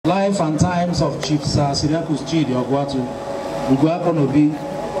Life and Times of Chief Sir Cyriacus Chidi Oguatu, Ugoakonaobi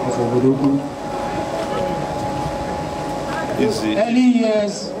of Obodoukwu. Early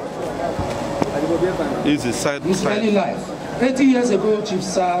years, his early life. 80 years ago, Chief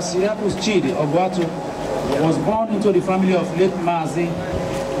Sir Cyriacus Chidi Oguatu was born into the family of late Mazi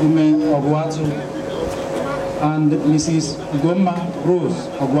Obodoukwu and Mrs. Rose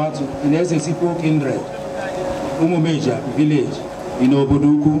Oguatu in Ezesipo Engr, Umumeja village in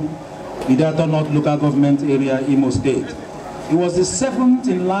Obodoukwu, Idato North Local Government Area, Imo State. He was the seventh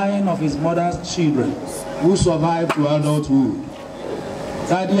in line of his mother's children who survived to adulthood.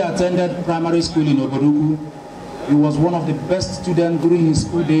 Daddy attended primary school in Obodoukwu. He was one of the best students during his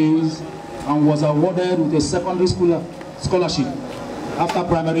school days and was awarded with a secondary school scholarship after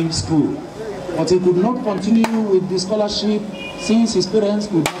primary school. But he could not continue with the scholarship since his parents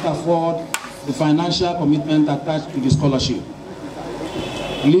could not afford the financial commitment attached to the scholarship.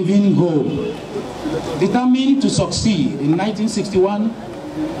 Leaving home. Determined to succeed, in 1961,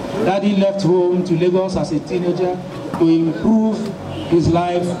 Daddy left home to Lagos as a teenager to improve his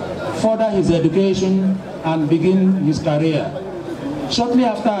life, further his education, and begin his career. Shortly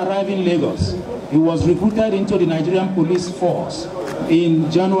after arriving in Lagos, he was recruited into the Nigerian police force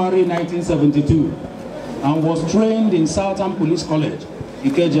in January 1972 and was trained in Southern Police College,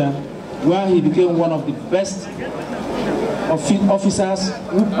 Ikeja, where he became one of the best officers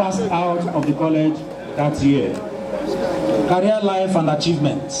who passed out of the college that year. Career life and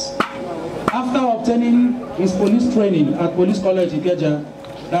achievements. After obtaining his police training at Police College Ikeja,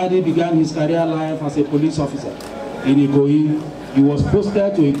 Daddy began his career life as a police officer. In Ikoyi, he was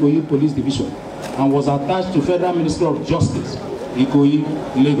posted to Ikoyi Police Division and was attached to Federal Ministry of Justice, Ikoyi,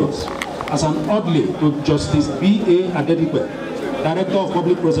 Lagos, as an orderly to Justice B.A. Adedipe, Director of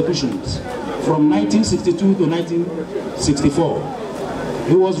Public Prosecutions, from 1962 to 1964.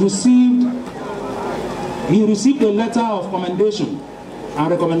 He received a letter of commendation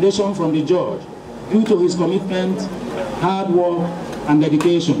and recommendation from the judge due to his commitment, hard work, and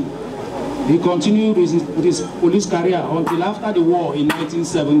dedication. He continued with his police career until after the war in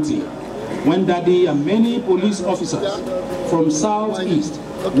 1970, when Daddy and many police officers from Southeast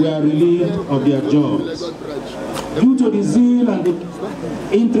were relieved of their jobs. Due to the zeal and the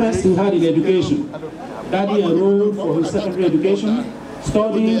interest he had in education, Daddy enrolled for his secondary education,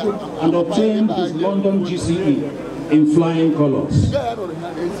 studied and obtained his London GCE in flying colors.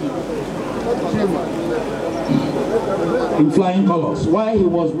 While he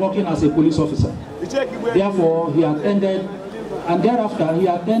was working as a police officer. Therefore, thereafter he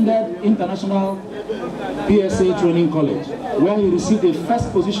attended International PSA Training College, where he received a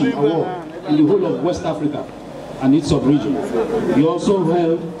first position award in the whole of West Africa and its sub-region. He also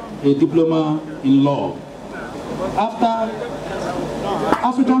held a diploma in law.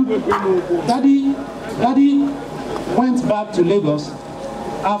 Daddy went back to Lagos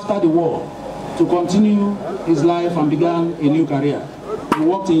after the war to continue his life and began a new career. He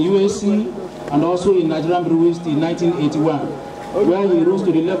worked in UAC and also in Nigerian Breweries in 1981, where he rose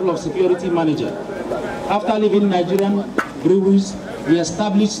to the level of security manager. After leaving Nigerian Breweries, he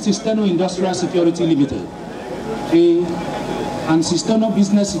established Sisteno Industrial Security Limited, and Sisteno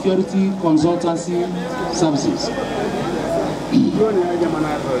Business Security Consultancy Services.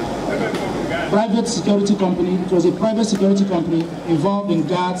 Private security company. It was a private security company involved in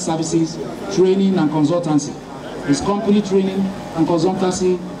guard services, training and consultancy. His company training and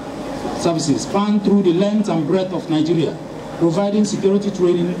consultancy services span through the length and breadth of Nigeria, providing security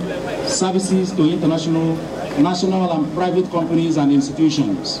training services to international, national and private companies and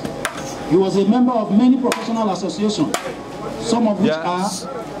institutions. He was a member of many professional associations, some of which are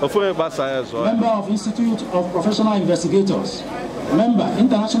member of Institute of Professional Investigators, member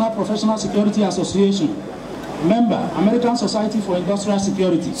International Professional Security Association, member American Society for Industrial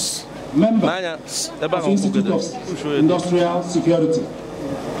Security, member of Institute of Industrial Security.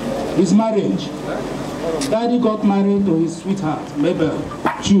 His marriage. Daddy got married to his sweetheart, Mabel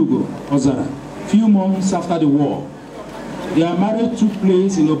Chugo Ozara, few months after the war. Their marriage took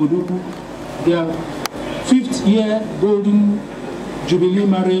place in Obodoukwu. Their 5th year golden Jubilee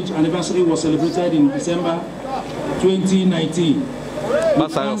marriage anniversary was celebrated in December 2019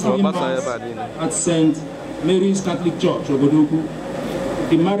 at St. Mary's Catholic Church, Obodoukwu.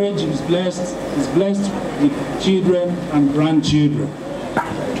 The marriage is blessed with children and grandchildren.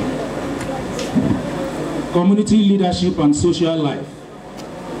 Community leadership and social life.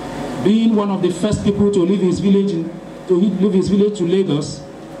 Being one of the first people to leave his village to Lagos,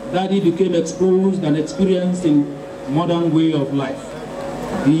 Daddy became exposed and experienced in modern way of life.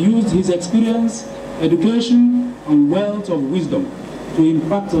 He used his experience, education, and wealth of wisdom to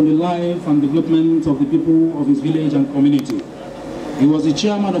impact on the life and development of the people of his village and community. He was the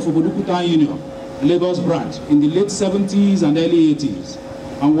chairman of Obodoukwu Town Union, Lagos branch, in the late 70s and early 80s,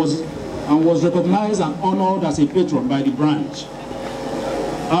 and was recognized and honored as a patron by the branch.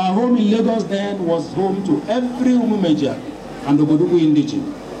 Our home in Lagos then was home to every Umumeja and Obodoukwu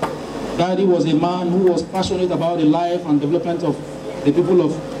indigene. Daddy was a man who was passionate about the life and development of the people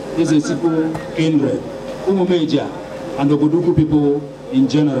of Ezesipo, Engr, Umumeja, and Obodoukwu people in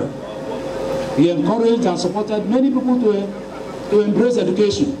general. He encouraged and supported many people to embrace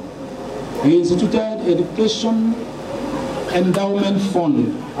education. He instituted Education Endowment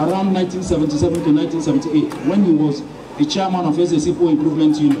Fund around 1977 to 1978 when he was the chairman of Ezesipo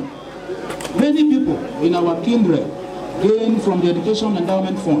Improvement Union. Many people in our kindred gained from the Education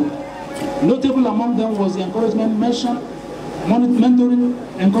Endowment Fund. Notable among them was the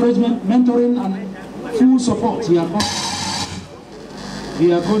mentoring, and full support he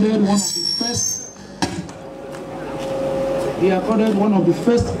accorded one of the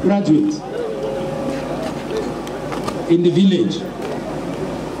first graduates in the village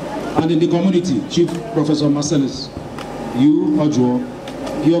and in the community, Chief Professor Marcellus Ugoakonaobi.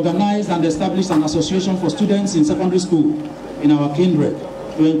 He organized and established an association for students in secondary school in our kindred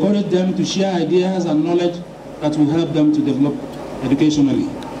to encourage them to share ideas and knowledge that will help them to develop educationally.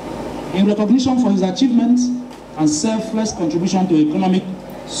 In recognition for his achievements and selfless contribution to economic,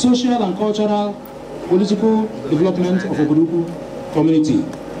 social and cultural, political development of Obodoukwu community,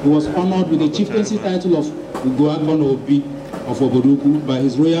 he was honored with the chieftaincy title of Ugoakonaobi of Obodoukwu by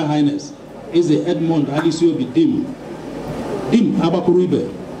His Royal Highness Eze Edmond Alisiobi Dim Abakuribe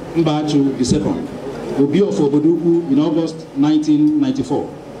Mbachu II, Obi of Obodoukwu, in August 1994.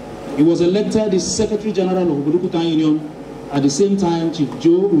 He was elected the Secretary General of Obodoukwu Town Union. At the same time, Chief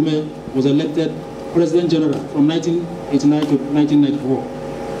Joe Ume was elected President General from 1989 to 1994.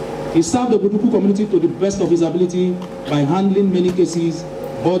 He served the Obodoukwu community to the best of his ability by handling many cases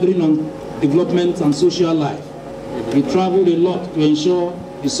bordering on development and social life. He traveled a lot to ensure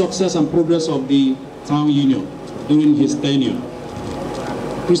the success and progress of the town union during his tenure.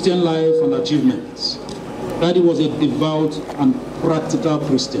 Christian life and achievements. Daddy was a devout and practical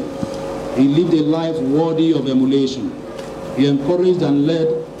Christian. He lived a life worthy of emulation. He encouraged and led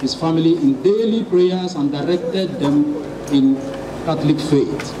his family in daily prayers and directed them in Catholic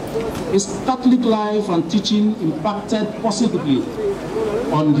faith. His Catholic life and teaching impacted positively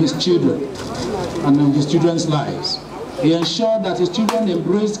on his children and on his children's lives. He ensured that his children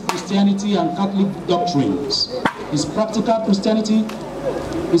embraced Christianity and Catholic doctrines. His practical Christian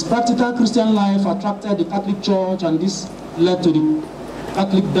life attracted the Catholic Church, and this led to the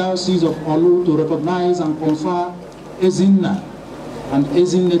Catholic Diocese of Olu to recognize and confer Ezinna and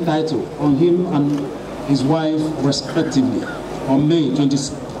Ezinne title on him and his wife respectively on May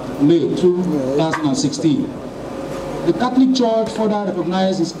 2016. The Catholic Church further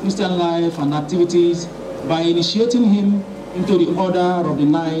recognized his Christian life and activities by initiating him into the Order of the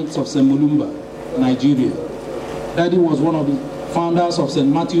Knights of St. Mulumba, Nigeria. Daddy was one of the founders of St.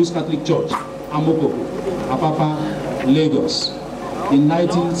 Matthew's Catholic Church, Amokoko, Apapa, Lagos, in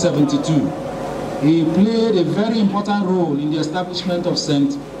 1972. He played a very important role in the establishment of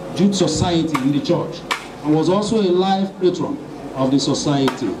St. Jude Society in the church and was also a life patron of the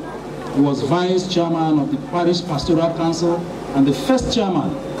society. He was vice chairman of the Parish Pastoral Council and the first chairman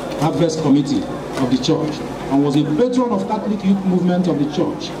Harvest Committee of the church, and was a patron of Catholic Youth Movement of the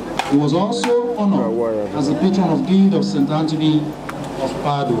church. He was also honored as a patron of Guild of St. Anthony of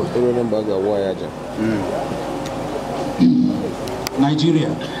Padua.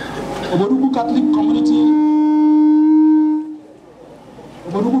 Nigeria. Obodoukwu Catholic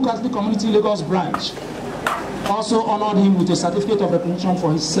Community Lagos branch also honored him with a certificate of recognition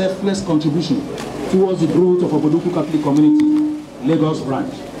for his selfless contribution towards the growth of Obodoukwu Catholic Community Lagos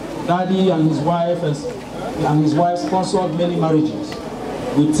branch. Daddy and his wife sponsored many marriages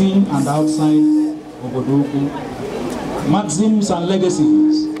within and outside Obodoukwu. Maxims and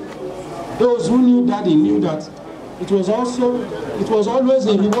legacies. Those who knew Daddy knew that it was always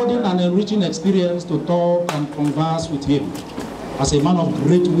a rewarding and enriching experience to talk and converse with him. As a man of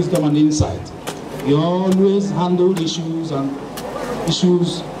great wisdom and insight, he always handled issues and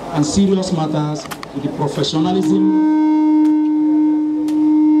serious matters with the professionalism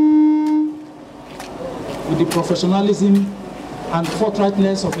and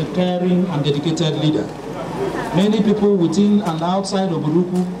forthrightness of a caring and dedicated leader. Many people within and outside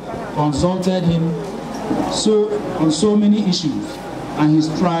Obodoukwu consulted him on so many issues, and he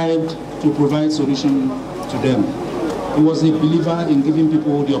strived to provide solutions to them. He was a believer in giving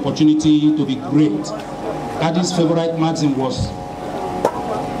people the opportunity to be great. Daddy's favorite maxim was,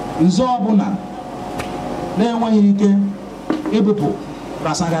 nzo ọbụla na-enweghị ike ịbụpụ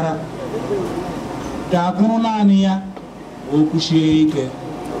rasagara ga-akwụrụ naanị ya okwuchie ike.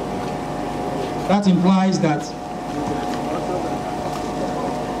 That implies that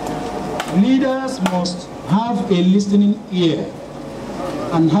leaders must have a listening ear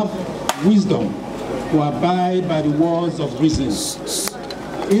and have wisdom to abide by the words of reason,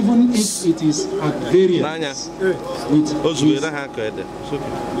 even if it is at variance with his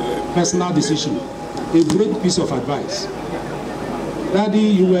personal decision. A great piece of advice. Daddy,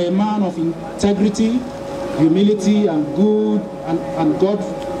 you were a man of integrity, humility, and good and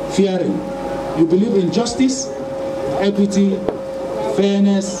God-fearing. You believe in justice, equity,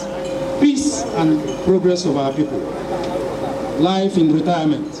 fairness, peace, and progress of our people. Life in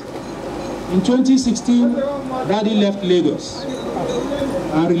retirement. In 2016, Daddy left Lagos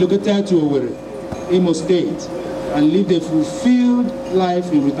and relocated to Owerri, Imo State, and lived a fulfilled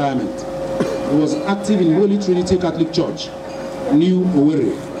life in retirement. He was active in Holy Trinity Catholic Church, New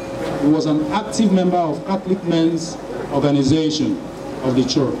Owerri. He was an active member of Catholic Men's Organization of the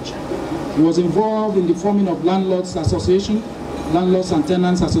church. He was involved in the forming of Landlords Association, Landlords and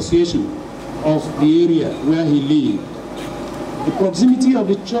Tenants Association of the area where he lived. The proximity of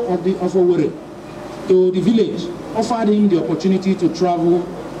the church of Owerri to the village offered him the opportunity to travel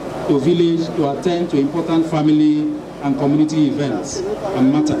to village to attend to important family and community events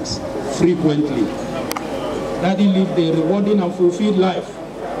and matters frequently. Daddy lived a rewarding and fulfilled life.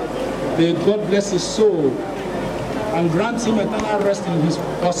 May God bless his soul and grant him eternal rest in his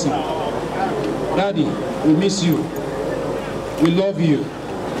person. Daddy, we miss you. We love you,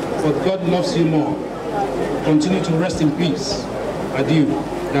 but God loves you more. Continue to rest in peace. Adieu,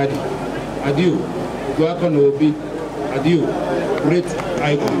 Daddy. Adieu, Ugoakonaobi. Adieu, great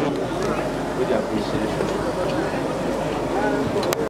icon.